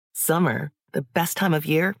Summer, the best time of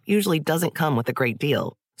year, usually doesn't come with a great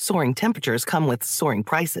deal. Soaring temperatures come with soaring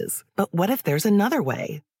prices. But what if there's another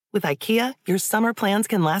way? With IKEA, your summer plans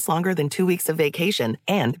can last longer than 2 weeks of vacation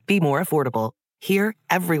and be more affordable. Here,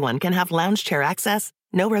 everyone can have lounge chair access,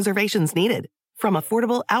 no reservations needed. From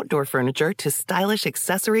affordable outdoor furniture to stylish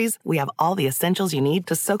accessories, we have all the essentials you need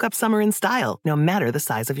to soak up summer in style, no matter the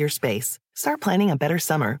size of your space. Start planning a better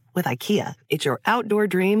summer with IKEA. It's your outdoor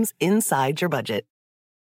dreams inside your budget.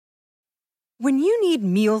 When you need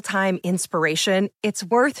mealtime inspiration, it's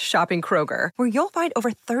worth shopping Kroger, where you'll find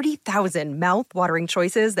over 30,000 mouth-watering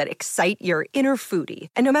choices that excite your inner foodie.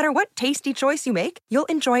 And no matter what tasty choice you make, you'll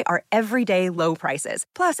enjoy our everyday low prices,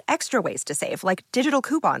 plus extra ways to save, like digital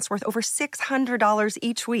coupons worth over $600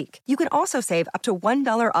 each week. You can also save up to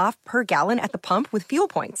 $1 off per gallon at the pump with fuel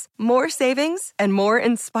points. More savings and more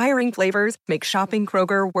inspiring flavors make shopping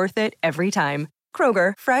Kroger worth it every time.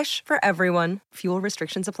 Kroger, fresh for everyone. Fuel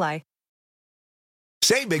restrictions apply.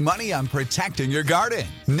 Save big money on protecting your garden.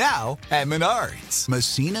 Now at Menards.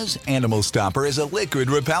 Messina's Animal Stopper is a liquid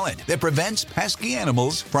repellent that prevents pesky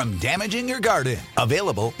animals from damaging your garden.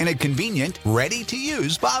 Available in a convenient,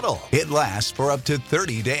 ready-to-use bottle. It lasts for up to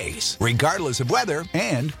 30 days, regardless of weather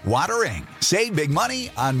and watering. Save big money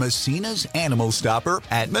on Messina's Animal Stopper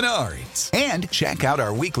at Menards. And check out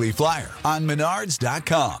our weekly flyer on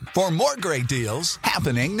Menards.com for more great deals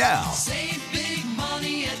happening now. Save big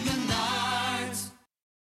money at Menards.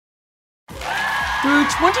 Through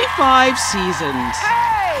 25 seasons,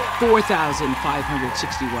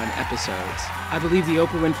 4,561 episodes, I believe The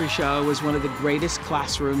Oprah Winfrey Show is one of the greatest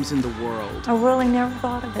classrooms in the world. I really never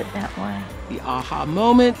thought of it that way. The aha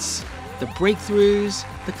moments, the breakthroughs,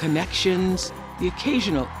 the connections, the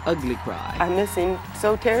occasional ugly cry. I miss him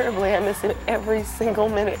so terribly. I miss him every single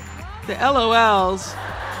minute. The LOLs,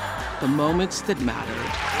 the moments that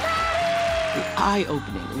mattered, the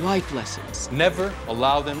eye-opening life lessons. Never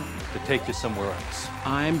allow them to take you somewhere else.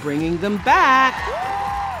 I'm bringing them back.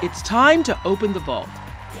 It's time to open the vault.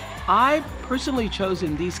 I've personally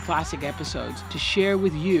chosen these classic episodes to share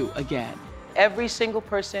with you again. Every single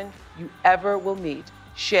person you ever will meet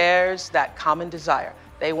shares that common desire.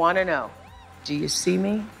 They want to know, do you see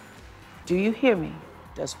me? Do you hear me?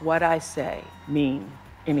 Does what I say mean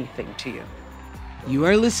anything to you? You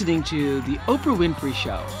are listening to The Oprah Winfrey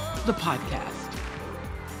Show, the podcast.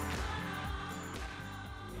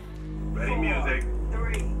 Ready, music.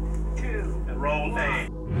 3, 2, and roll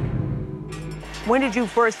name. When did you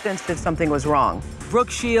first sense that something was wrong?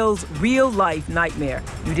 Brooke Shields' real-life nightmare.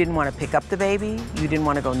 You didn't want to pick up the baby. You didn't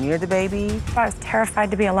want to go near the baby. I was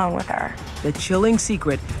terrified to be alone with her. The chilling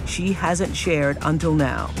secret she hasn't shared until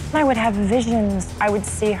now. I would have visions. I would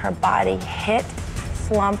see her body hit,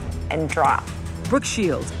 slump, and drop. Brooke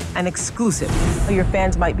Shields, an exclusive. Your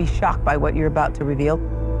fans might be shocked by what you're about to reveal.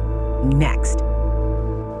 Next.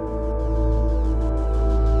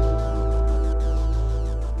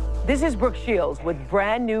 This is Brooke Shields with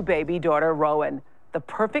brand new baby daughter Rowan, the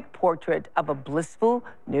perfect portrait of a blissful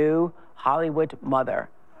new Hollywood mother.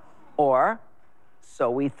 Or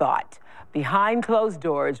so we thought. Behind closed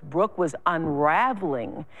doors, Brooke was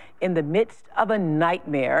unraveling in the midst of a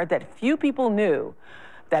nightmare that few people knew,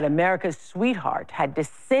 that America's sweetheart had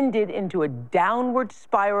descended into a downward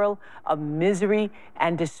spiral of misery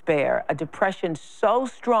and despair, a depression so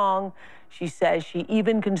strong, she says she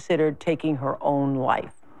even considered taking her own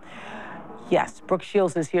life. Yes, Brooke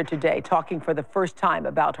Shields is here today talking for the first time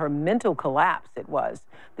about her mental collapse it was,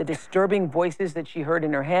 the disturbing voices that she heard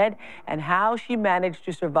in her head, and how she managed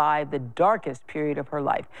to survive the darkest period of her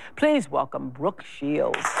life. Please welcome Brooke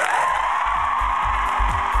Shields.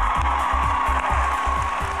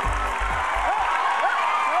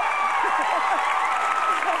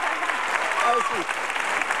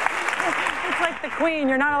 The Queen,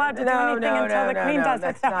 you're not allowed to do anything until the Queen does it.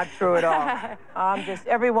 That's not true at all. Just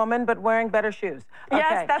every woman, but wearing better shoes. Okay.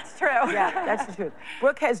 Yes, that's true. Yeah, that's the truth.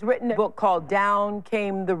 Brooke has written a book called Down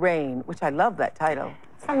Came the Rain, which I love that title.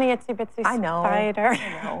 It's from the Itsy Bitsy Spider.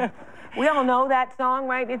 I know. We all know that song,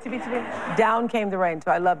 right? Itsy Bitsy. Down Came the Rain, so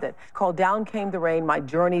I loved it. It's called Down Came the Rain, My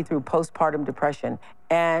Journey Through Postpartum Depression.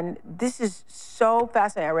 And this is so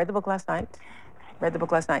fascinating. I read the book last night.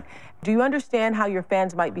 Do you understand how your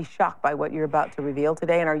fans might be shocked by what you're about to reveal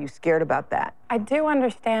today, and are you scared about that? I do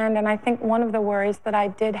understand, and I think one of the worries that I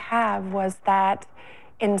did have was that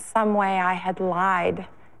in some way I had lied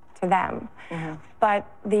to them. Mm-hmm. But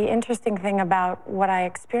the interesting thing about what I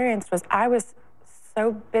experienced was I was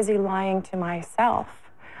so busy lying to myself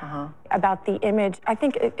about the image. I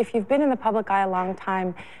think if you've been in the public eye a long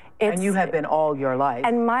time, And you have been all your life.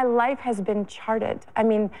 And my life has been charted. I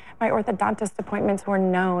mean, my orthodontist appointments were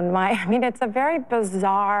known. I mean, it's a very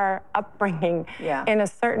bizarre upbringing in a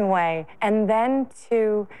certain way. And then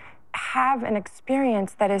to have an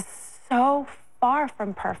experience that is so far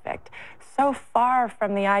from perfect, so far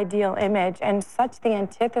from the ideal image, and such the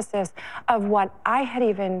antithesis of what I had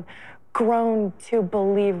even grown to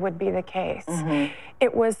believe would be the case.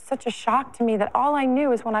 It was such a shock to me that all I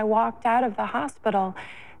knew is when I walked out of the hospital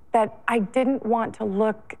that I didn't want to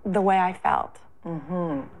look the way I felt.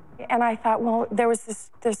 And I thought, well, there was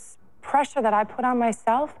this pressure that I put on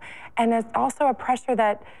myself, and it's also a pressure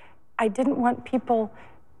that I didn't want people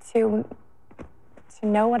to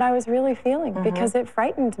know what I was really feeling, because it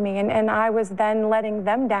frightened me, and I was then letting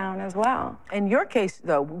them down as well. In your case,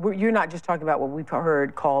 though, you're not just talking about what we've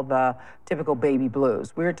heard called the typical baby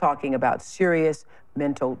blues. We're talking about serious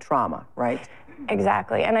mental trauma, right?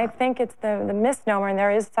 Exactly, and I think it's the misnomer, and there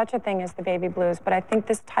is such a thing as the baby blues, but I think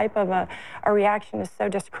this type of a reaction is so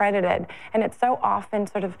discredited, and it's so often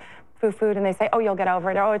sort of foo-fooed, and they say, oh, you'll get over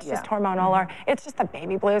it, or oh, it's just hormonal, or it's just the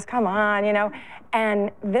baby blues, come on, you know? And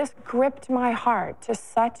this gripped my heart to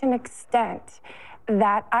such an extent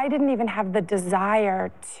that I didn't even have the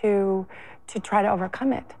desire to try to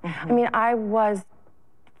overcome it. I mean, I was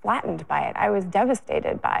flattened by it. I was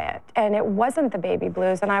devastated by it. And it wasn't the baby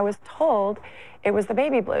blues, and I was told it was the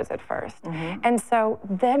baby blues at first. And so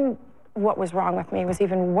then what was wrong with me was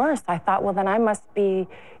even worse. I thought, well, then I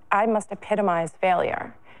must epitomize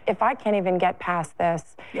failure if I can't even get past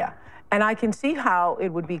this. Yeah, and I can see how it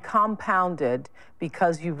would be compounded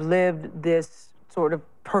because you've lived this sort of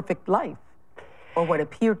perfect life, or what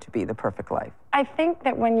appeared to be the perfect life. I think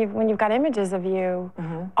that when you've got images of you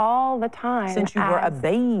all the time. Since you were a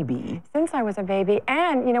baby. Since I was a baby.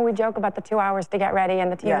 And, you know, we joke about the 2 hours to get ready and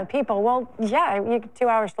the team of people. Well, yeah, you get 2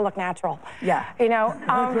 hours to look natural. Yeah. You know?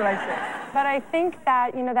 That's what I said. But I think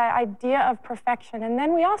that, you know, that idea of perfection, and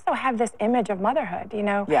then we also have this image of motherhood, you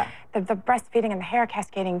know? Yeah. The breastfeeding and the hair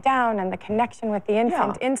cascading down and the connection with the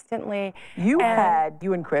infant instantly. You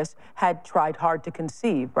and Chris had tried hard to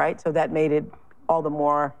conceive, right? So that made it all the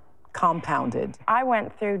more compounded. I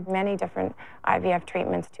went through many different IVF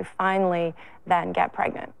treatments to finally then get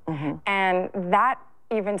pregnant. And that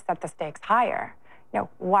even set the stakes higher. You know,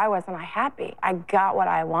 why wasn't I happy? I got what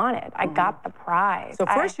I wanted. I got the prize. So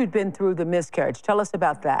first you'd been through the miscarriage. Tell us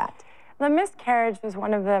about that. The miscarriage was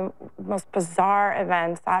one of the most bizarre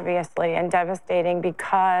events, obviously, and devastating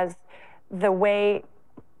because the way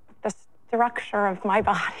structure of my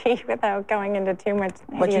body, without going into too much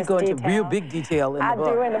But you go into detail. real big detail in the book.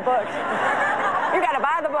 I do in the book. You gotta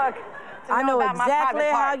buy the book. I know exactly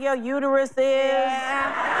how your uterus is.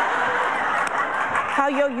 How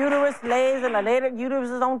your uterus lays, and the later uterus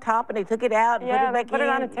is on top, and they took it out and put it back in. Put it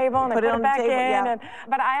on a table and they put it back in.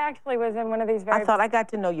 But I actually was in one of these very... I thought I got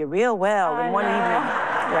to know you real well in one evening.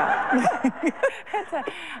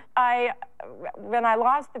 When I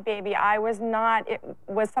lost the baby, it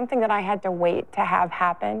was something that I had to wait to have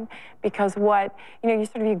happen, because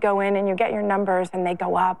you go in and you get your numbers and they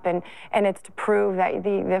go up, and it's to prove that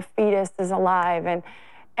the fetus is alive,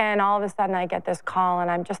 and all of a sudden I get this call and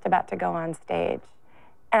I'm just about to go on stage.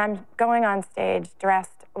 And I'm going on stage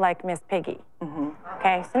dressed like Miss Piggy.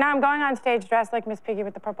 Okay, so now I'm going on stage dressed like Miss Piggy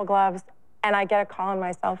with the purple gloves, and I get a call on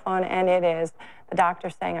my cell phone, and it is the doctor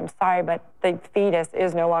saying, I'm sorry, but the fetus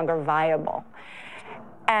is no longer viable.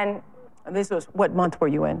 And this was, what month were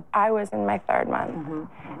you in? I was in my 3rd month.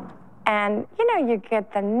 And, you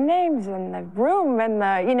get the names in the room and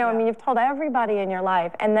I mean, you've told everybody in your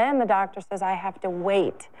life. And then the doctor says, I have to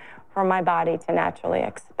wait for my body to naturally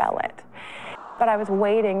expel it. But I was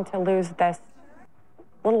waiting to lose this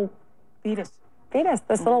little fetus,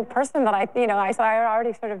 this little person that I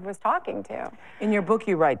already sort of was talking to. In your book,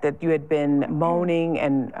 you write that you had been moaning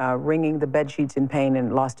and wringing the bed sheets in pain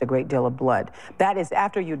and lost a great deal of blood. That is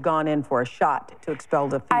after you'd gone in for a shot to expel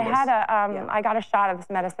the fetus. I got a shot of this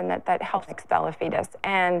medicine that helps expel a fetus.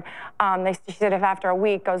 And she said if after a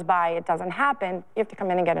week goes by, it doesn't happen, you have to come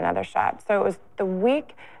in and get another shot. So it was the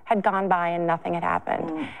week had gone by and nothing had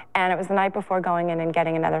happened. And it was the night before going in and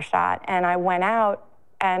getting another shot. And I went out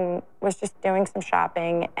and was just doing some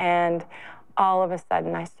shopping, and all of a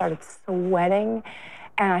sudden I started sweating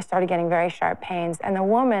and I started getting very sharp pains. And the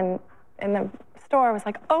woman in the store was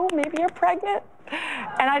like, oh, maybe you're pregnant?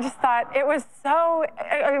 And I just thought I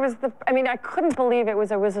couldn't believe it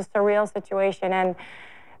was a surreal situation. And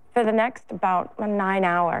for the next about 9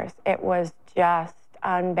 hours, it was just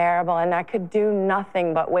unbearable, and I could do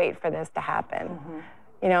nothing but wait for this to happen.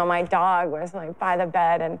 You know, my dog was like by the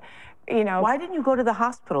bed and, you know. Why didn't you go to the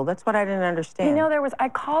hospital? That's what I didn't understand. You know, I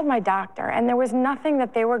called my doctor and there was nothing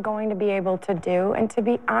that they were going to be able to do. And to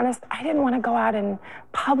be honest, I didn't want to go out in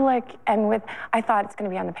public and I thought it's going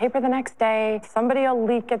to be on the paper the next day. Somebody will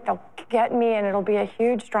leak it, they'll get me, and it'll be a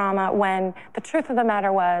huge drama, when the truth of the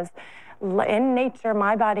matter was, in nature,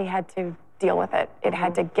 my body had to deal with it. It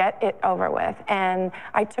had to get it over with. And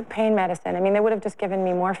I took pain medicine. I mean, they would have just given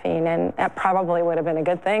me morphine, and that probably would have been a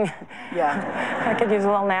good thing. Yeah. I could use a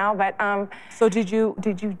little now, but... So did you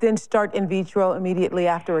then start in vitro immediately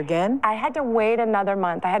after again? I had to wait another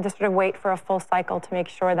month. I had to sort of wait for a full cycle to make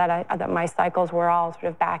sure that that my cycles were all sort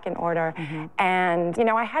of back in order. And, you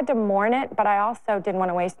know, I had to mourn it, but I also didn't want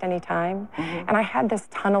to waste any time. And I had this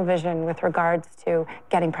tunnel vision with regards to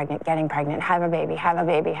getting pregnant, have a baby, have a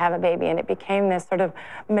baby, have a baby. And it became this sort of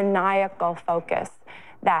maniacal focus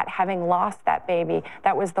that, having lost that baby,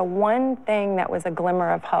 that was the one thing that was a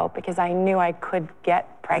glimmer of hope, because I knew I could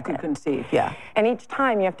get pregnant. You could conceive, yeah. And each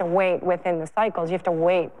time you have to wait within the cycles. You have to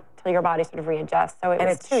wait till your body sort of readjusts. So it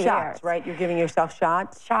was 2 years. Shots, right? You're giving yourself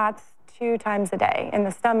shots? Shots 2 times a day, in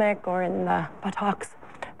the stomach or in the buttocks.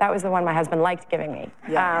 That was the one my husband liked giving me.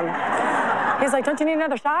 Yeah. He's like, don't you need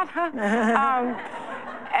another shot, huh?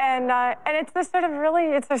 And it's this sort of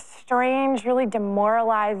it's a strange, really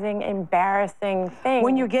demoralizing, embarrassing thing.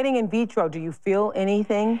 When you're getting in vitro, do you feel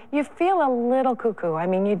anything? You feel a little cuckoo. I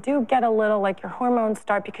mean, you do get a little, like, your hormones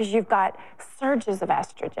start, because you've got surges of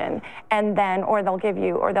estrogen, and then, or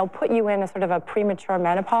they'll put you in a sort of a premature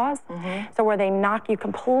menopause, so where they knock you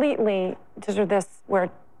completely to sort of this, where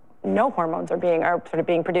no hormones are sort of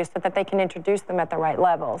being produced, so that they can introduce them at the right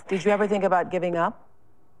levels. Did you ever think about giving up?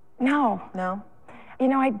 No. No? You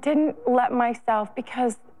know, I didn't let myself,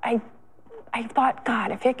 because I thought,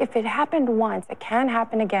 God, if it happened once, it can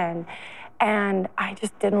happen again. And I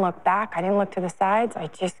just didn't look back. I didn't look to the sides. I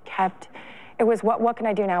just kept, it was, what can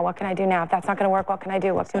I do now? What can I do now? If that's not going to work, what can I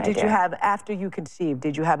do? What can I do? So did you have, after you conceived,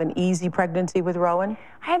 did you have an easy pregnancy with Rowan?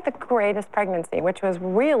 I had the greatest pregnancy, which was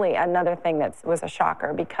really another thing that was a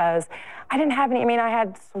shocker, because I didn't have any, I mean, I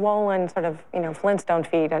had swollen sort of, you know, Flintstone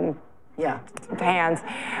feet and hands,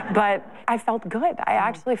 but I felt good. I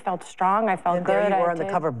actually felt strong. I felt good. There you were on the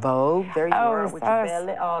cover of Vogue. There you were with your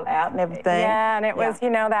belly all out and everything. Yeah, and it was,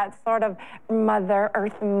 you know, that sort of Mother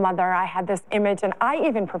Earth mother. I had this image, and I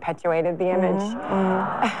even perpetuated the image.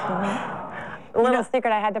 A little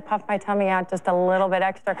secret, I had to puff my tummy out just a little bit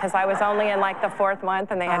extra, because I was only in like the 4th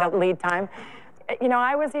month, and they had a lead time. You know,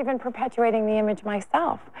 I was even perpetuating the image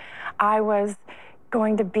myself. I was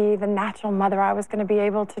going to be the natural mother. I was going to be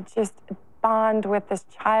able to just bond with this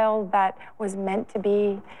child that was meant to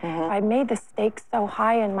be. I made the stakes so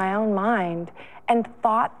high in my own mind, and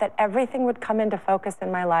thought that everything would come into focus in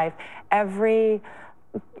my life. Every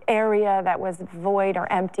area that was void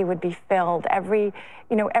or empty would be filled. Everything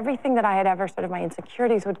that I had ever sort of, my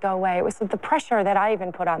insecurities would go away. It was the pressure that I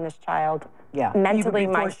even put on this child. Mentally, even before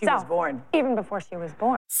myself. She was born. Even before she was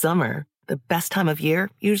born. Summer, the best time of year,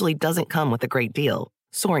 usually doesn't come with a great deal.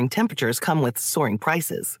 Soaring temperatures come with soaring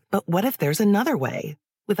prices. But what if there's another way?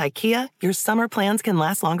 With IKEA, your summer plans can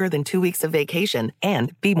last longer than 2 weeks of vacation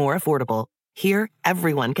and be more affordable. Here,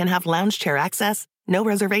 everyone can have lounge chair access, no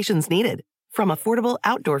reservations needed. From affordable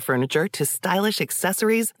outdoor furniture to stylish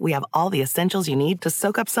accessories, we have all the essentials you need to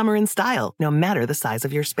soak up summer in style, no matter the size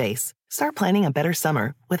of your space. Start planning a better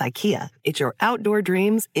summer with IKEA. It's your outdoor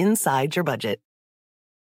dreams inside your budget.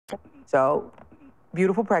 So,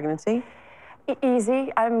 beautiful pregnancy.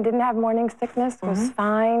 Easy. Didn't have morning sickness. Was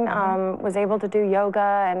fine. Was able to do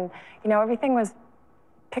yoga, and everything was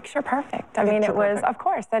picture perfect. I mean, it was, of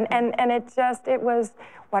course, and it was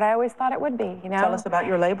what I always thought it would be. Tell us about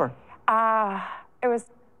your labor. It was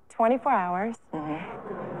 24 hours,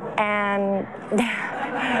 and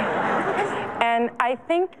I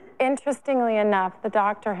think, interestingly enough, the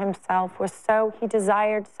doctor himself he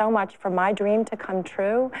desired so much for my dream to come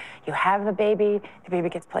true. You have the baby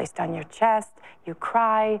gets placed on your chest, you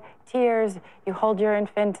cry, tears, you hold your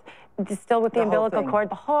infant, still with the umbilical cord,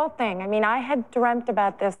 the whole thing. I mean, I had dreamt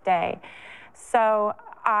about this day. So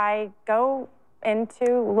I go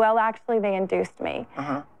into, actually they induced me.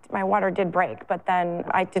 My water did break, but then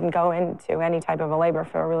I didn't go into any type of a labor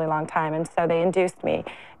for a really long time, and so they induced me.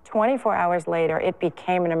 24 hours later, it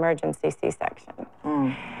became an emergency C-section.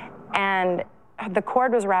 And the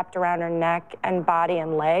cord was wrapped around her neck and body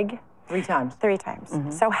and leg. 3 times? 3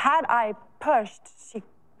 times. So had I pushed, she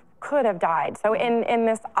could have died. So in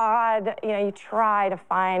this odd, you try to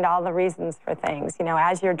find all the reasons for things.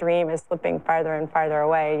 As your dream is slipping farther and farther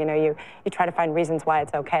away, you try to find reasons why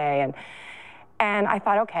it's okay. And I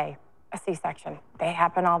thought, okay, a C-section. They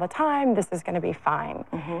happen all the time. This is going to be fine.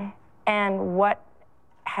 And what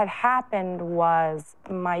had happened was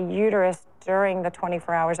my uterus during the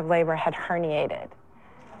 24 hours of labor had herniated.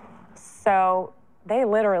 So they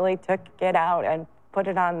literally took it out and put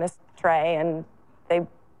it on this tray, and they,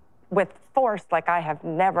 with force like I have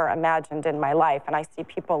never imagined in my life. And I see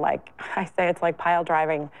people like, I say it's like pile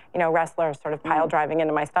driving, you know, wrestlers sort of pile driving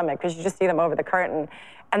into my stomach, because you just see them over the curtain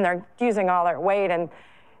and they're using all their weight, and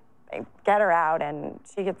they get her out and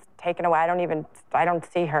she gets taken away. I don't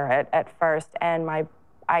see her at first, and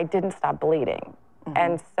I didn't stop bleeding.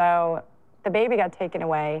 And so the baby got taken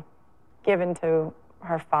away, given to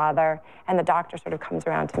her father, and the doctor sort of comes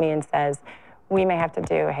around to me and says, we may have to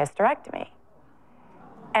do a hysterectomy.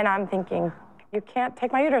 And I'm thinking, you can't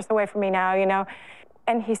take my uterus away from me now, you know?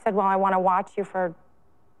 And he said, well, I want to watch you for,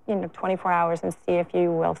 24 hours and see if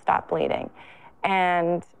you will stop bleeding.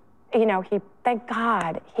 And, thank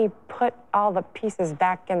God, he put all the pieces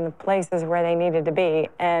back in the places where they needed to be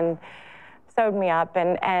and sewed me up.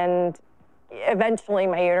 And eventually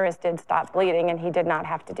my uterus did stop bleeding, and he did not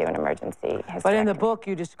have to do an emergency hysterectomy. But in the book,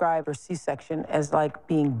 you describe her C-section as like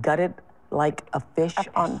being gutted like a fish.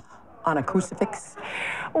 On a crucifix?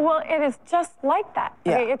 Well, it is just like that.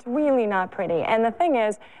 Yeah. Okay? It's really not pretty. And the thing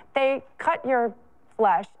is, they cut your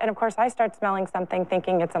flesh, and of course I start smelling something,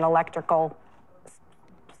 thinking it's an electrical,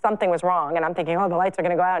 something was wrong, and I'm thinking, oh, the lights are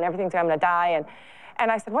gonna go out and everything's gonna die,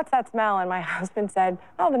 and I said, what's that smell? And my husband said,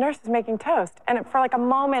 oh, the nurse is making toast. And for like a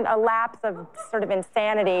moment, a lapse of sort of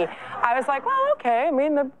insanity, I was like, well, okay, I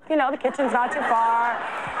mean, the kitchen's not too far.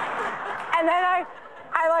 And then I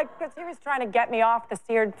because he was trying to get me off the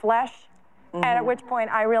seared flesh, and at which point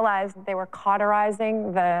I realized they were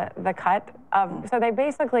cauterizing the cut. So they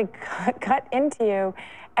basically cut into you,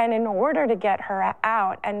 and in order to get her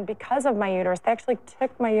out, and because of my uterus, they actually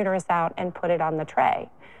took my uterus out and put it on the tray.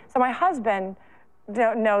 So my husband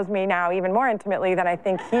knows me now even more intimately than I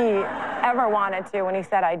think he ever wanted to when he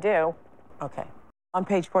said I do. Okay. On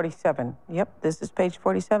page 47, yep, this is page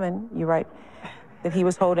 47, you write that he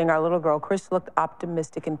was holding our little girl. Chris looked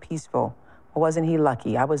optimistic and peaceful. Wasn't he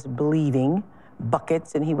lucky? I was bleeding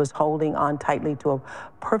buckets, and he was holding on tightly to a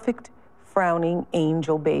perfect, frowning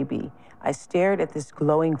angel baby. I stared at this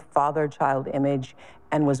glowing father-child image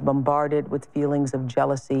and was bombarded with feelings of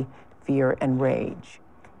jealousy, fear, and rage.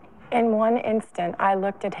 In one instant, I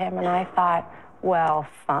looked at him and I thought, well,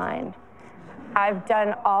 fine. I've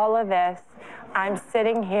done all of this. I'm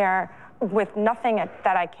sitting here with nothing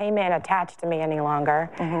that I came in attached to me any longer.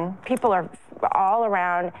 People are all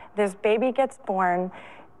around. This baby gets born,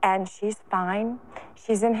 and she's fine.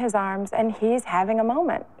 She's in his arms, and he's having a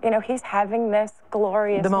moment. He's having this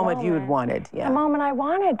glorious moment. The moment you'd wanted, yeah. The moment I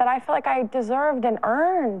wanted, that I felt like I deserved and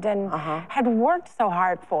earned and had worked so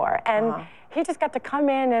hard for. And he just got to come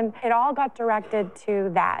in, and it all got directed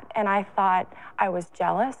to that. And I thought I was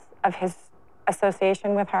jealous of his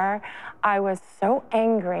association with her. I was so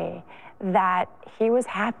angry that he was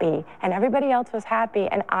happy and everybody else was happy,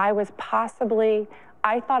 and I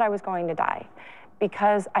thought I was going to die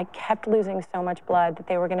because I kept losing so much blood that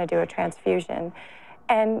they were going to do a transfusion.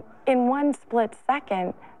 And in one split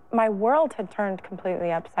second, my world had turned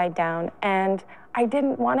completely upside down, and I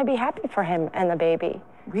didn't want to be happy for him and the baby.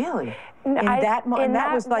 Really? And that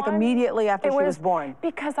was like immediately after she was born?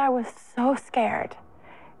 Because I was so scared.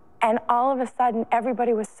 And all of a sudden,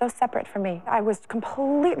 everybody was so separate from me. I was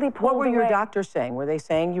completely pulled away. What were your doctors saying? Were they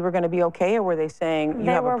saying you were going to be okay, or were they saying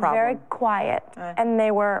you have a problem? They were very quiet, and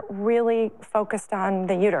they were really focused on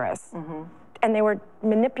the uterus. And they were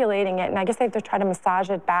manipulating it, and I guess they had to try to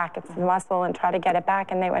massage it back, its muscle, and try to get it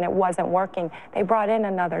back, and it wasn't working. They brought in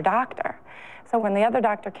another doctor. So when the other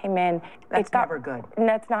doctor came in, that's never good.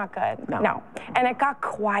 That's not good. No. And it got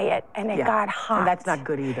quiet, and it got hot. And that's not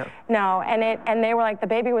good either. No, and they were like, the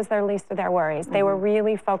baby was their least of their worries. They were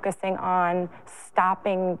really focusing on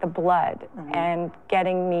stopping the blood and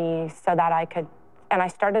getting me so that I could, and I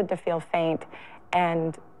started to feel faint,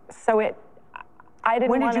 and so I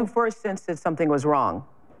didn't. When did you first sense that something was wrong?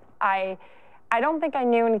 I don't think I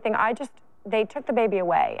knew anything. They took the baby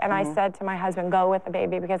away, and I said to my husband, go with the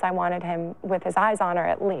baby, because I wanted him with his eyes on her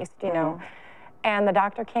at least, And the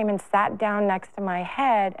doctor came and sat down next to my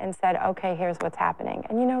head and said, okay, here's what's happening.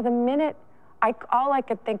 And the minute, all I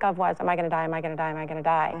could think of was, am I gonna die, am I gonna die, am I gonna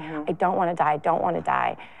die? I don't wanna die, I don't wanna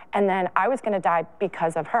die. And then I was gonna die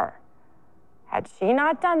because of her. Had she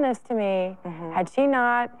not done this to me, had she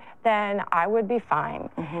not, then I would be fine.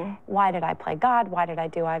 Why did I play God? Why did I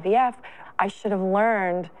do IVF? I should have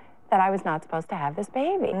learned that I was not supposed to have this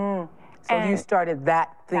baby. So you started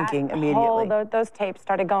that thinking immediately. Those tapes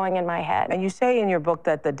started going in my head. And you say in your book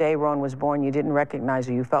that the day Rowan was born, you didn't recognize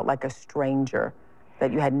her. You felt like a stranger,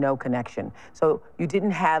 that you had no connection. So you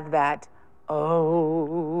didn't have that,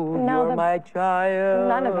 oh, No, you're my child.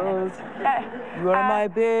 None of it. You're my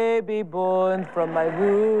baby born from my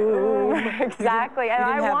womb. Exactly, and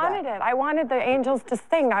I wanted it. I wanted the angels to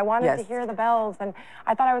sing. I wanted to hear the bells, and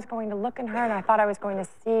I thought I was going to look in her, and I thought I was going to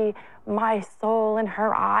see my soul in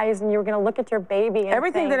her eyes, and you were going to look at your baby and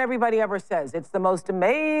everything that everybody ever says. It's the most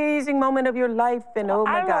amazing moment of your life, and oh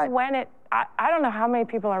my God. I don't know when it. I don't know how many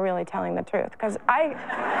people are really telling the truth, because I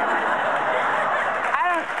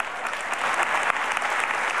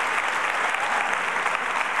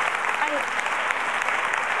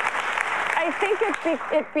think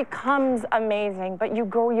it becomes amazing, but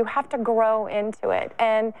you have to grow into it.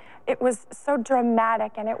 And it was so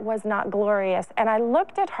dramatic, and it was not glorious. And I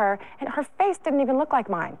looked at her, and her face didn't even look like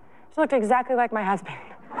mine. She looked exactly like my husband.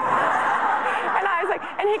 And I was like,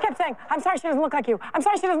 and he kept saying, I'm sorry she doesn't look like you. I'm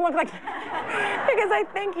sorry she doesn't look like you. Because I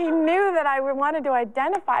think he knew that I wanted to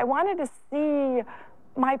identify. I wanted to see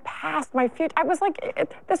my past, my future. I was like,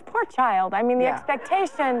 this poor child. I mean, the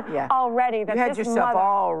expectation already that you had this yourself mother,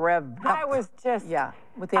 all revved up. I was just... Yeah,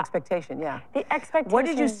 with the expectation, The expectation... What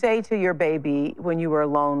did you say to your baby when you were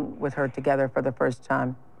alone with her together for the first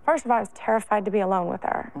time? First of all, I was terrified to be alone with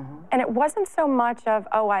her. And it wasn't so much of,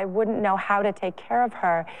 oh, I wouldn't know how to take care of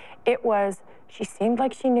her. It was, she seemed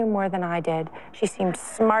like she knew more than I did. She seemed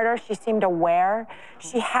smarter. She seemed aware.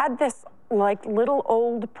 She had this, like, little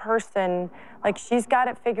old person, like, she's got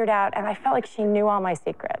it figured out, and I felt like she knew all my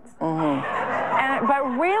secrets. But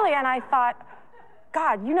really, and I thought,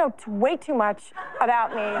 God, you know way too much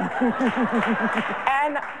about me.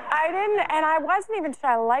 And I wasn't even sure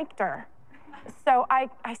I liked her. So I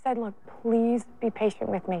said, look, please be patient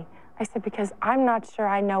with me. I said, because I'm not sure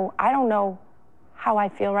I don't know how I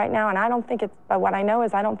feel right now, and I don't think but what I know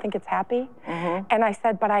is I don't think it's happy. And I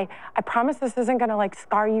said, but I promise this isn't gonna like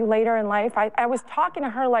scar you later in life. I was talking to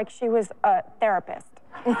her like she was a therapist.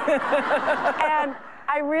 And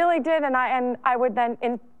I really did, and I would then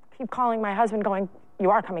keep calling my husband going,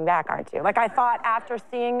 you are coming back, aren't you? Like I thought after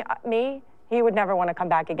seeing me, he would never want to come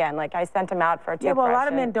back again. Like I sent him out for a toothbrush. Yeah, well, a lot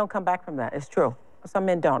of men don't come back from that. It's true. Some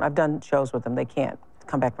men don't. I've done shows with them. They can't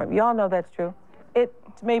come back from it. You all know that's true. It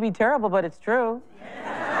may be terrible, but it's true.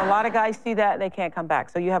 A lot of guys see that and they can't come back.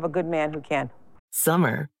 So you have a good man who can.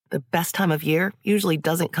 Summer, the best time of year, usually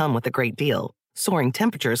doesn't come with a great deal. Soaring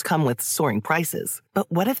temperatures come with soaring prices.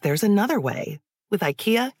 But what if there's another way? With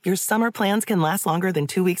IKEA, your summer plans can last longer than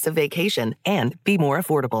 2 weeks of vacation and be more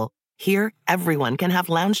affordable. Here, everyone can have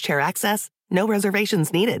lounge chair access, no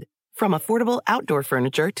reservations needed. From affordable outdoor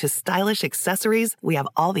furniture to stylish accessories, we have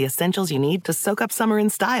all the essentials you need to soak up summer in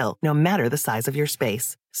style, no matter the size of your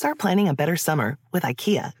space. Start planning a better summer with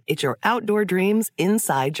IKEA. It's your outdoor dreams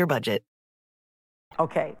inside your budget.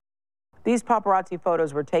 Okay. These paparazzi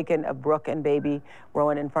photos were taken of Brooke and baby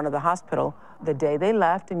Rowan in front of the hospital the day they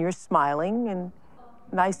left, and you're smiling and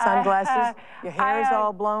nice sunglasses. Your hair is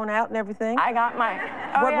all blown out and everything. I got my...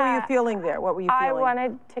 What were you feeling there? What were you feeling? I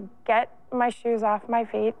wanted to get my shoes off my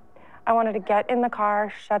feet. I wanted to get in the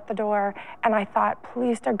car, shut the door, and I thought,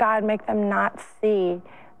 please to God, make them not see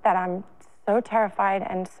that I'm so terrified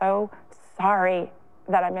and so sorry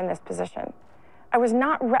that I'm in this position. I was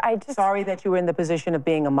not... Sorry that you were in the position of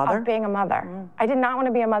being a mother? Of being a mother. I did not want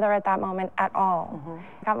to be a mother at that moment at all.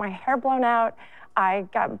 I got my hair blown out. I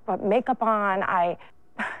got makeup on.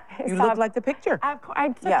 You looked like the picture. I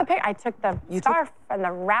took the picture. I took the scarf and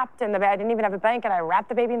the wrapped in the bed. I didn't even have a blanket. I wrapped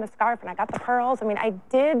the baby in the scarf and I got the pearls. I mean, I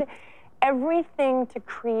did everything to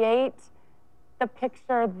create the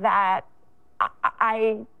picture that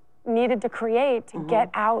I needed to create to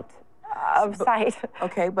get out of sight.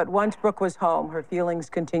 Okay, but once Brooke was home, her feelings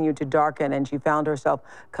continued to darken and she found herself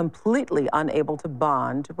completely unable to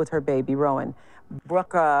bond with her baby, Rowan.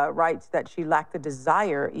 Brooke writes that she lacked the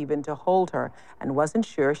desire even to hold her and wasn't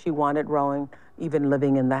sure she wanted Rowan even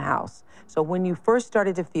living in the house. So when you first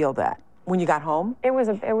started to feel that, when you got home? It was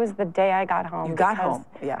the day I got home. You got home,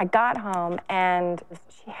 yeah. I got home and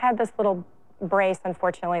she had this little brace,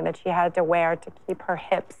 unfortunately, that she had to wear to keep her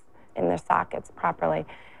hips in their sockets properly.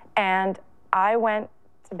 And I went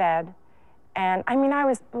to bed, and I mean,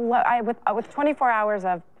 with 24 hours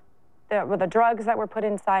of the drugs that were put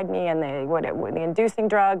inside me and the inducing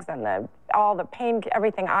drugs and all the pain,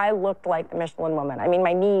 everything, I looked like the Michelin woman. I mean,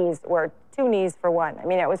 my knees were 2 knees for one. I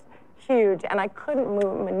mean, it was huge, and I couldn't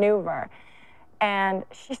maneuver. And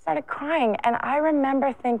she started crying, and I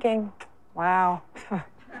remember thinking, wow, she's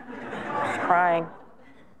crying.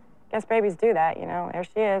 Guess babies do that, you know. There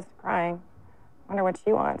she is, crying. Wonder what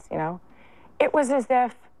she wants, you know. It was as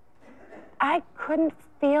if I couldn't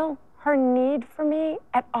feel her need for me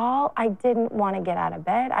at all. I didn't want to get out of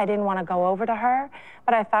bed. I didn't want to go over to her.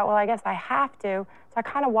 But I thought, well, I guess I have to. So I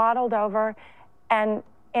kind of waddled over. And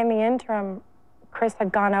in the interim, Chris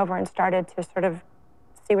had gone over and started to sort of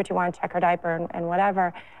see what you want, check her diaper and whatever.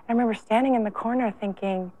 And I remember standing in the corner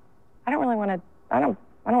thinking, I don't want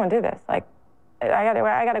to do this. Like, I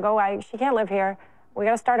gotta go. She can't live here. We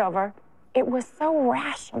gotta start over. It was so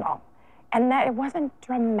rational. And that it wasn't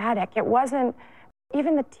dramatic. It wasn't,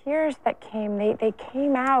 even the tears that came, they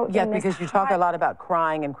came out. Yeah, because you talk a lot about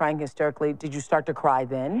crying and crying hysterically. Did you start to cry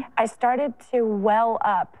then? I started to well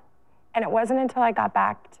up. And it wasn't until I got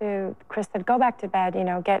back to, Chris said, go back to bed, you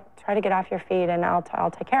know, try to get off your feet and I'll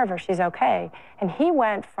take care of her, she's okay. And he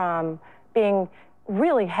went from being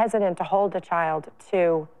really hesitant to hold the child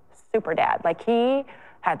to super dad. Like, he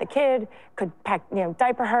had the kid, could pack, you know,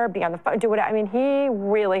 diaper her, be on the phone, do whatever. I mean, he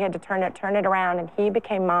really had to turn it around, and he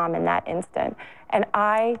became mom in that instant. And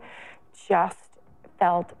I just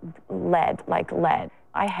felt lead, like lead.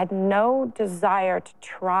 I had no desire to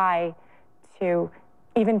try to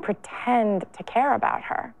even pretend to care about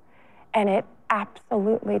her. And it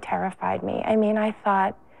absolutely terrified me. I mean, I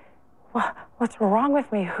thought, what's wrong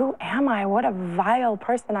with me? Who am I? What a vile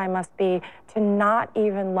person I must be to not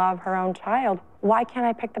even love her own child. Why can't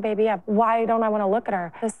I pick the baby up? Why don't I want to look at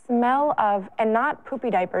her? The smell of, and not poopy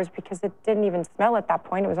diapers, because it didn't even smell at that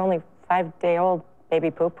point. It was only 5-day-old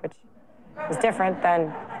baby poop, which was different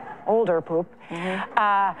than older poop.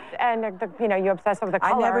 And, you know, you obsess over the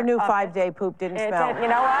color. I never knew 5-day poop didn't smell. You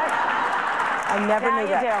know what? I never knew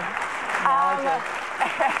that. Now you do.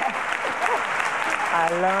 I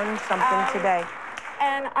learned something today.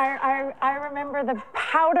 And I remember the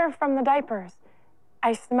powder from the diapers.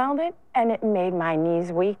 I smelled it, and it made my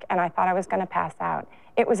knees weak, and I thought I was going to pass out.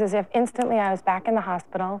 It was as if instantly I was back in the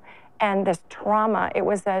hospital, and this trauma,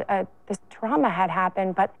 this trauma had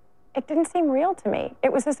happened, but it didn't seem real to me.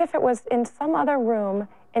 It was as if it was in some other room,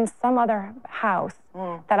 in some other house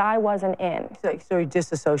that I wasn't in. So you're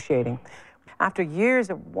disassociating. After years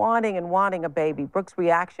of wanting a baby, Brooke's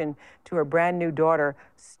reaction to her brand new daughter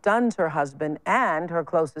stuns her husband and her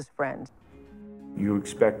closest friends. You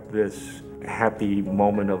expect this happy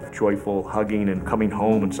moment of joyful hugging and coming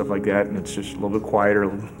home and stuff like that, and it's just a little bit quieter,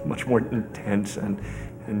 much more intense, and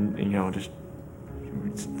you know, just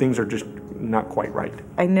things are just not quite right.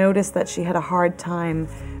 I noticed that she had a hard time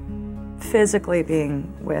physically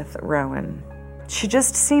being with Rowan. She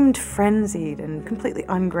just seemed frenzied and completely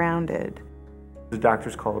ungrounded. The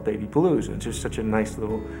doctors call it baby blues, and it's just such a nice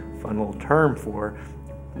little, fun little term for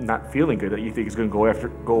not feeling good that you think is going to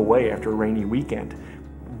go away after a rainy weekend.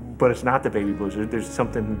 But it's not the baby blues. There's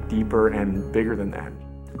something deeper and bigger than that.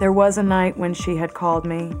 There was a night when she had called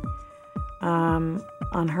me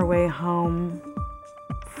on her way home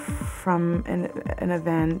from an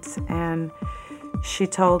event, and she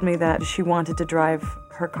told me that she wanted to drive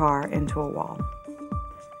her car into a wall.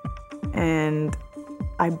 And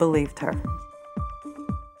I believed her.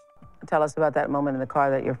 Tell us about that moment in the car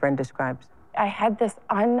that your friend describes. I had this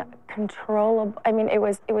uncontrollable, I mean, it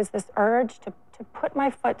was this urge to put my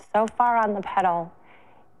foot so far on the pedal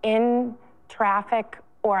in traffic,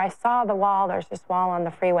 or I saw the wall, there's this wall on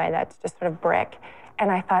the freeway that's just sort of brick.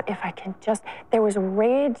 And I thought, if I can just, there was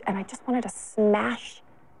rage, and I just wanted to smash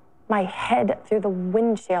my head through the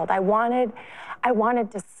windshield. I wanted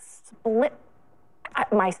to split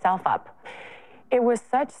myself up. It was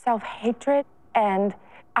such self-hatred, and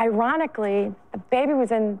ironically, the baby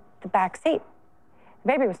was in the back seat. The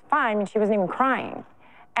baby was fine, and she wasn't even crying.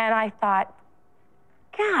 And I thought,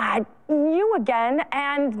 God, you again,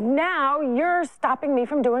 and now you're stopping me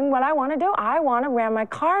from doing what I want to do. I want to ram my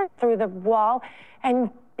car through the wall,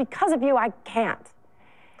 and because of you, I can't.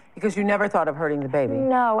 Because you never thought of hurting the baby.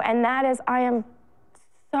 No, and that is, I am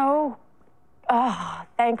so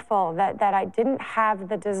thankful that I didn't have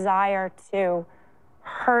the desire to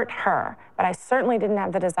hurt her, but I certainly didn't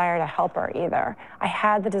have the desire to help her either. I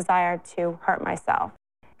had the desire to hurt myself.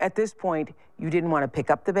 At this point, you didn't want to pick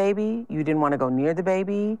up the baby, you didn't want to go near the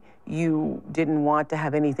baby, you didn't want to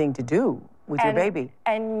have anything to do with your baby.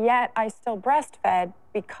 And yet I still breastfed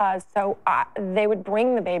because they would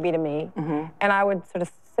bring the baby to me, and I would sort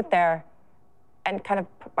of sit there and kind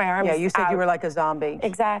of put my arms out. Yeah, you said you were like a zombie.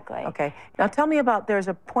 Exactly. Okay. Now tell me about, there's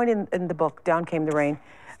a point in the book, Down Came the Rain,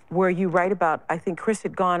 where you write about, I think Chris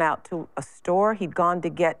had gone out to a store, he'd gone to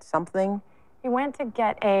get something. He went to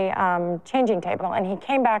get a changing table, and he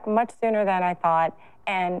came back much sooner than I thought,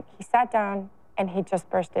 and he sat down, and he just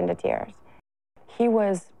burst into tears. He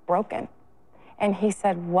was broken, And he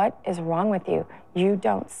said, what is wrong with you? You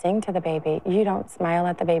don't sing to the baby. You don't smile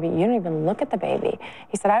at the baby. You don't even look at the baby.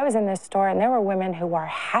 He said, I was in this store and there were women who are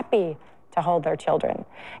happy to hold their children.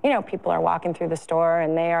 You know, people are walking through the store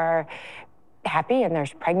and they are happy, and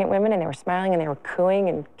there's pregnant women and they were smiling and they were cooing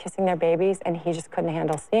and kissing their babies, and he just couldn't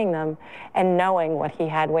handle seeing them and knowing what he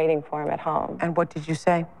had waiting for him at home. And what did you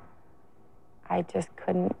say? I just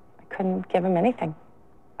couldn't give him anything.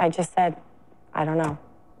 I just said, I don't know.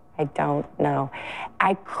 I don't know.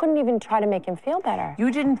 I couldn't even try to make him feel better.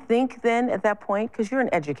 You didn't think then at that point, because you're an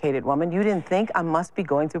educated woman, you didn't think I must be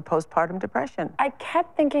going through postpartum depression? I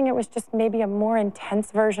kept thinking it was just maybe a more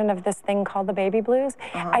intense version of this thing called the baby blues.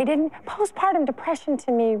 I didn't, postpartum depression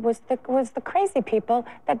to me was the crazy people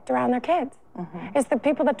that drown their kids. It's the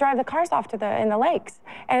people that drive the cars off in the lakes.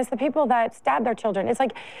 And it's the people that stab their children. It's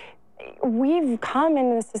like, we've come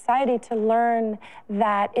into the society to learn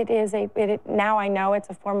that now I know it's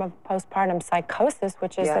a form of postpartum psychosis,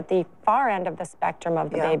 which is at the far end of the spectrum of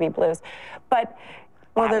the baby blues. But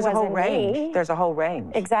well, there's a whole range. There's a whole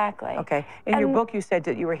range. Exactly. Okay. In your book, you said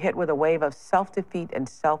that you were hit with a wave of self-defeat and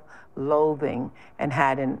self-loathing and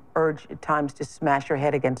had an urge at times to smash your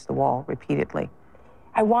head against the wall repeatedly.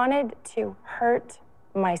 I wanted to hurt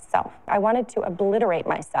myself. I wanted to obliterate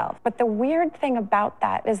myself. But the weird thing about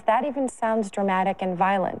that is that even sounds dramatic and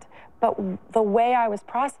violent. But the way I was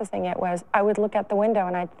processing it was I would look out the window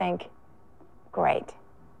and I'd think, great,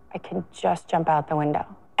 I can just jump out the window.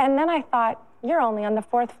 And then I thought, you're only on the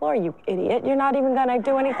 4th floor, you idiot. You're not even gonna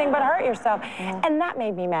do anything but hurt yourself. And that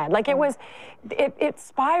made me mad. Like it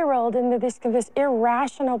spiraled into this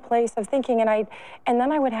irrational place of thinking, and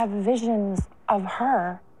then I would have visions of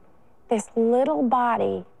her, this little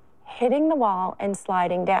body hitting the wall and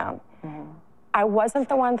sliding down. I wasn't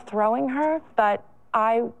the one throwing her, but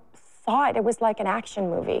I saw it. It was like an action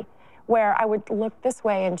movie where I would look this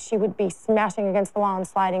way and she would be smashing against the wall and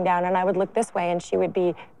sliding down, and I would look this way and she would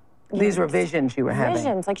be... These were visions you were having.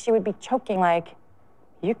 Visions, like she would be choking, like,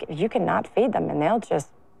 you cannot feed them and they'll just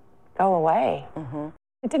go away.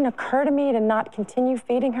 It didn't occur to me to not continue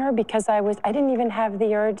feeding her because I didn't even have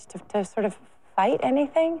the urge to sort of fight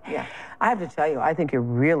anything. Yeah, I have to tell you, I think you're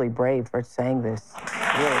really brave for saying this.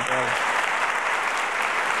 Really brave.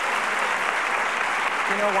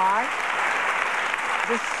 You know why?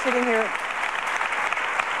 Just sitting here,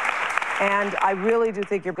 and I really do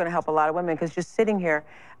think you're going to help a lot of women, because just sitting here,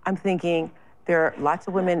 I'm thinking there are lots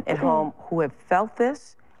of women at home who have felt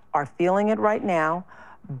this, are feeling it right now,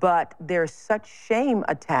 but there's such shame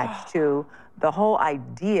attached to the whole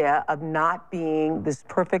idea of not being this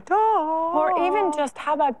perfect, Or even just,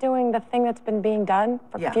 how about doing the thing that's been being done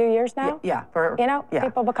for a few years now?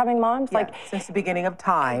 People becoming moms. Like since the beginning of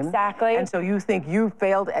time. Exactly. And so you think you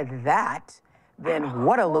failed at that, then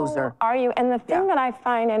what a loser. Are you? And the thing that I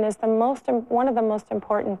find, and is one of the most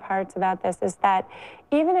important parts about this, is that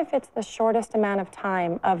even if it's the shortest amount of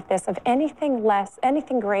time of this, of anything less,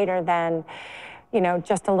 anything greater than,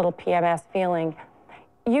 just a little PMS feeling,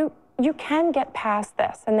 you can get past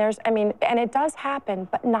this. And and it does happen,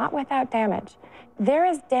 but not without damage. There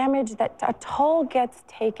is damage that a toll gets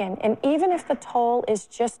taken, and even if the toll is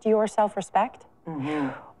just your self-respect,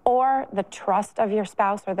 or the trust of your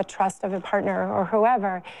spouse, or the trust of a partner, or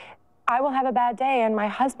whoever, I will have a bad day and my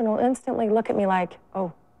husband will instantly look at me like,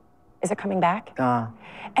 oh, is it coming back?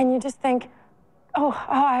 And you just think, oh,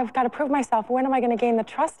 I've got to prove myself. When am I going to gain the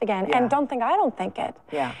trust again? And don't think I don't think it.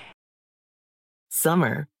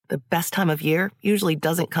 Summer, the best time of year, usually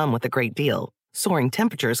doesn't come with a great deal. Soaring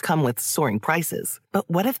temperatures come with soaring prices. But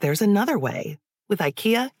what if there's another way? With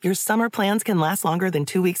IKEA, your summer plans can last longer than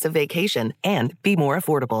 2 weeks of vacation and be more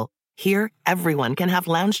affordable. Here, everyone can have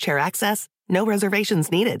lounge chair access, no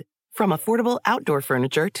reservations needed. From affordable outdoor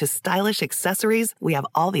furniture to stylish accessories, we have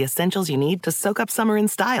all the essentials you need to soak up summer in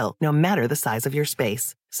style, no matter the size of your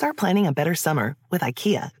space. Start planning a better summer with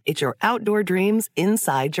IKEA. It's your outdoor dreams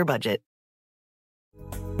inside your budget.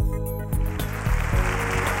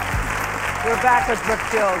 We're back with Brooke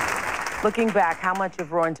Shields. Looking back, how much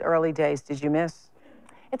of Rowan's early days did you miss?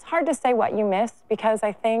 It's hard to say what you miss, because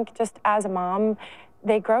I think just as a mom,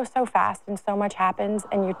 they grow so fast and so much happens,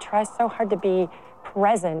 and you try so hard to be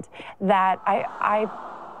present that I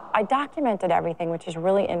documented everything, which is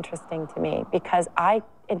really interesting to me, because I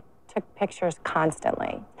took pictures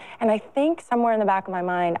constantly. And I think somewhere in the back of my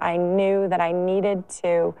mind, I knew that I needed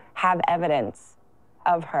to have evidence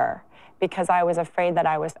of her, because I was afraid that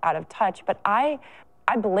I was out of touch. But I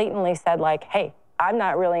blatantly said, like, hey, I'm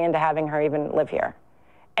not really into having her even live here.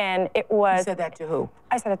 And it was... You said that to who?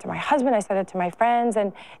 I said it to my husband, I said it to my friends,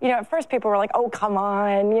 and, you know, at first people were like, oh, come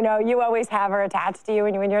on, you know, you always have her attached to you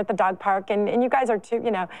when you're at the dog park, and you guys are too,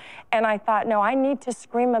 you know. And I thought, no, I need to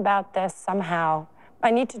scream about this somehow. I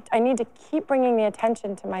need to keep bringing the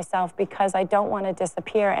attention to myself because I don't want to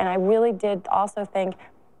disappear. And I really did also think,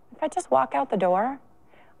 if I just walk out the door,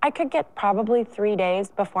 I could get probably 3 days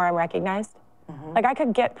before I'm recognized. Like, I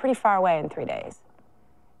could get pretty far away in 3 days.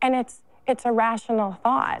 And it's a rational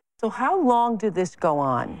thought. So how long did this go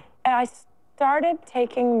on? I started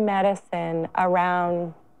taking medicine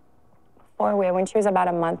around 4 weeks, when she was about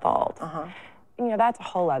a month old. You know, that's a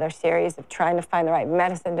whole other series of trying to find the right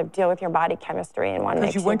medicine to deal with your body chemistry and one.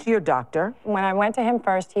 Because you went to your doctor. When I went to him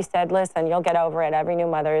first, he said, listen, you'll get over it. Every new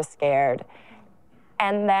mother is scared.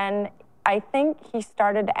 And then I think he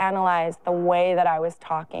started to analyze the way that I was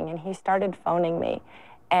talking, and he started phoning me.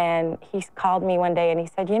 And he called me one day and he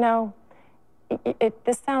said, you know,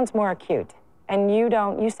 this sounds more acute. And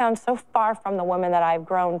you sound so far from the woman that I've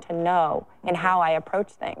grown to know in how I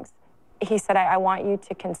approach things. He said, I want you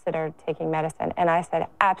to consider taking medicine. And I said,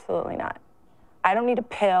 absolutely not. I don't need a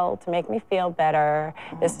pill to make me feel better.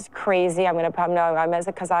 This is crazy. I'm gonna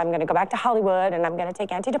go back to Hollywood and I'm gonna take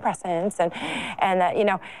antidepressants and you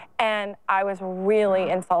know. And I was really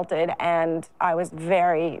insulted and I was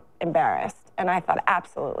very embarrassed. And I thought,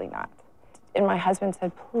 absolutely not. And my husband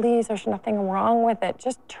said, please, there's nothing wrong with it.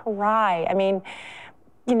 Just try. I mean,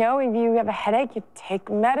 you know, if you have a headache, you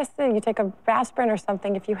take medicine, you take a aspirin or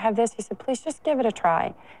something. If you have this, he said, please just give it a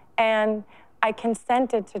try. And I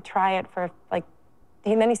consented to try it for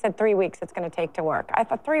and then he said 3 weeks it's going to take to work. I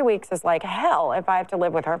thought 3 weeks is like hell if I have to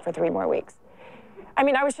live with her for 3 more weeks. I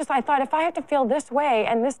mean, I thought if I have to feel this way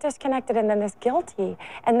and this disconnected and then this guilty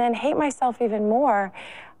and then hate myself even more,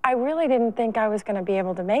 I really didn't think I was going to be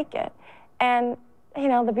able to make it. And, you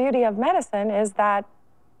know, the beauty of medicine is that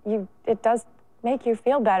it does make you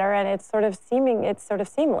feel better and it's sort of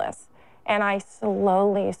seamless. And I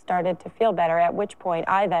slowly started to feel better, at which point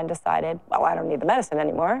I then decided, well, I don't need the medicine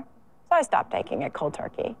anymore. So I stopped taking it cold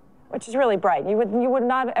turkey, which is really bright. You would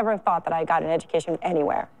not ever have thought that I got an education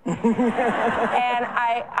anywhere. And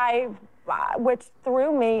which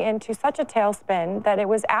threw me into such a tailspin that it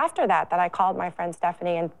was after that I called my friend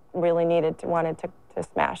Stephanie and really wanted to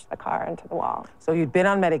smash the car into the wall. So you'd been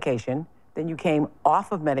on medication, then you came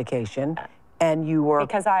off of medication, and you were...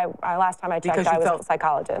 Because last time I checked, I was a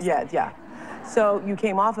psychologist. Yeah. So you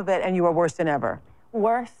came off of it, and you were worse than ever.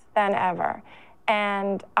 Worse than ever.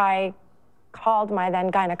 And I called my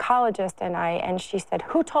then gynecologist, and she said,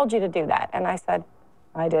 who told you to do that? And I said,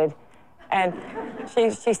 I did. And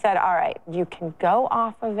she said, all right, you can go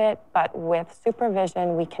off of it, but with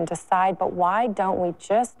supervision, we can decide, but why don't we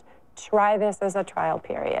just try this as a trial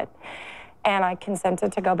period? And I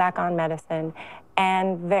consented to go back on medicine.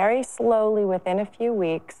 And very slowly, within a few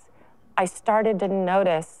weeks, I started to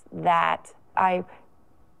notice that I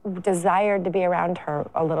desired to be around her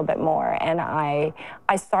a little bit more. And I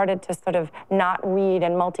started to sort of not read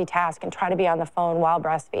and multitask and try to be on the phone while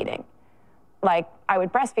breastfeeding. Like, I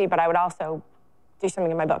would breastfeed, but I would also do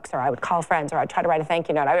something in my books, or I would call friends, or I'd try to write a thank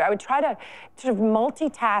you note. I would try to sort of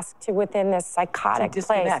multitask to within this psychotic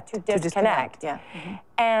place to disconnect. Yeah.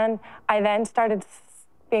 And I then started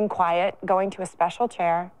being quiet, going to a special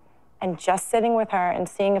chair, and just sitting with her and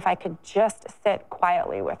seeing if I could just sit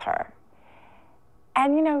quietly with her.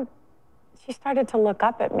 And, you know, she started to look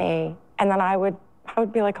up at me, and then I would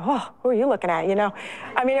be like, oh, who are you looking at, you know?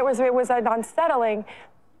 I mean, it was unsettling.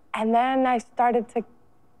 And then I started to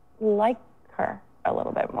like her a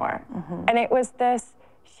little bit more. And it was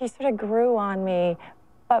she sort of grew on me,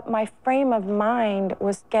 but my frame of mind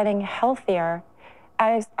was getting healthier.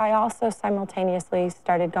 I also simultaneously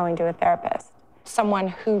started going to a therapist. Someone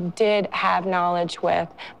who did have knowledge with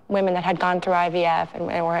women that had gone through IVF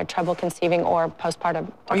or had trouble conceiving or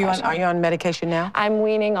postpartum depression. Are you on medication now? I'm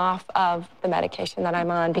weaning off of the medication that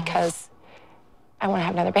I'm on because I want to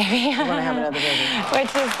have another baby. You want to have another baby.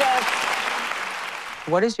 Which is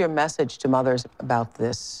What is your message to mothers about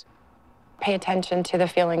this? Pay attention to the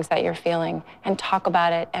feelings that you're feeling and talk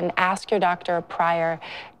about it and ask your doctor prior.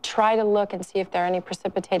 Try to look and see if there are any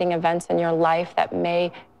precipitating events in your life that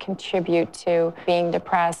may contribute to being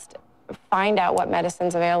depressed. Find out what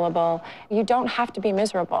medicine's available. You don't have to be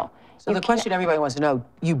miserable. So the question everybody wants to know,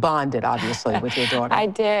 you bonded, obviously, with your daughter. I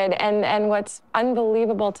did, and what's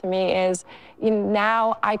unbelievable to me is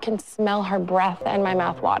now I can smell her breath and my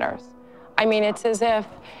mouth waters. I mean, it's as if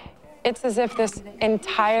this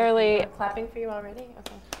entirely... Clapping for you already?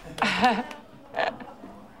 Okay.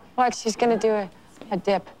 Watch, she's gonna do a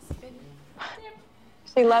dip.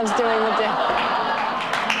 She loves doing the dip.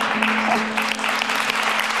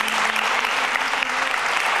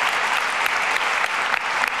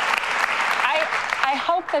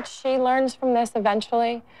 that she learns from this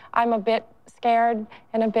eventually. I'm a bit scared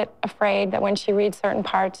and a bit afraid that when she reads certain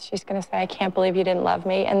parts, she's going to say, I can't believe you didn't love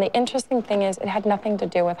me. And the interesting thing is, it had nothing to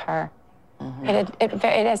do with her. It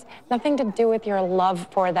has nothing to do with your love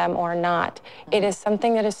for them or not. It is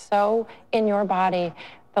something that is so in your body,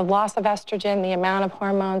 the loss of estrogen, the amount of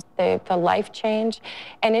hormones, the life change,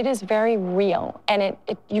 and it is very real, and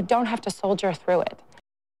you don't have to soldier through it.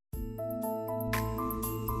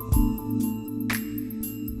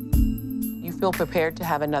 You feel prepared to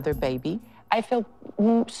have another baby? I feel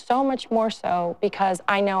so much more so because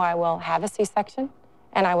I know I will have a C-section,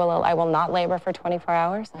 and I will not labor for 24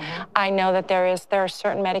 hours. I know that there is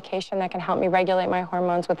certain medication that can help me regulate my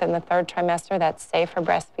hormones within the 3rd trimester that's safe for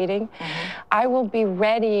breastfeeding. I will be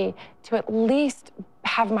ready to at least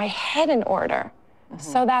have my head in order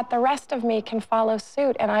so that the rest of me can follow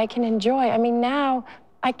suit and I can enjoy. I mean, now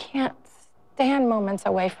I can't stand moments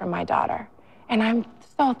away from my daughter. And I'm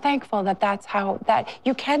so thankful that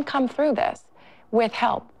you can come through this with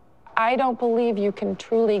help. I don't believe you can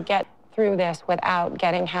truly get through this without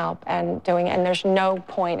getting help and doing it. And there's no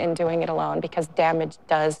point in doing it alone because damage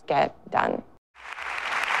does get done.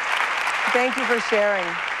 Thank you for sharing.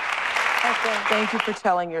 Thank you for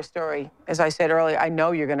telling your story. As I said earlier, I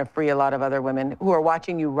know you're going to free a lot of other women who are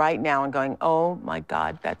watching you right now and going, oh my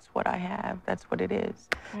God, that's what I have. That's what it is.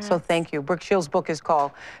 Yes. So thank you. Brooke Shields' book is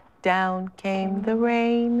called Down Came the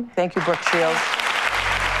Rain. Thank you, Brooke Shields.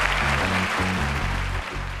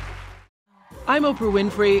 I'm Oprah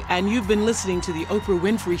Winfrey, and you've been listening to The Oprah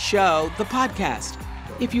Winfrey Show, the podcast.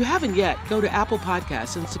 If you haven't yet, go to Apple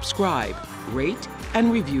Podcasts and subscribe, rate,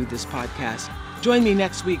 and review this podcast. Join me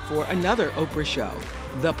next week for another Oprah Show,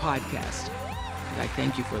 the podcast. And I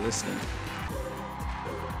thank you for listening.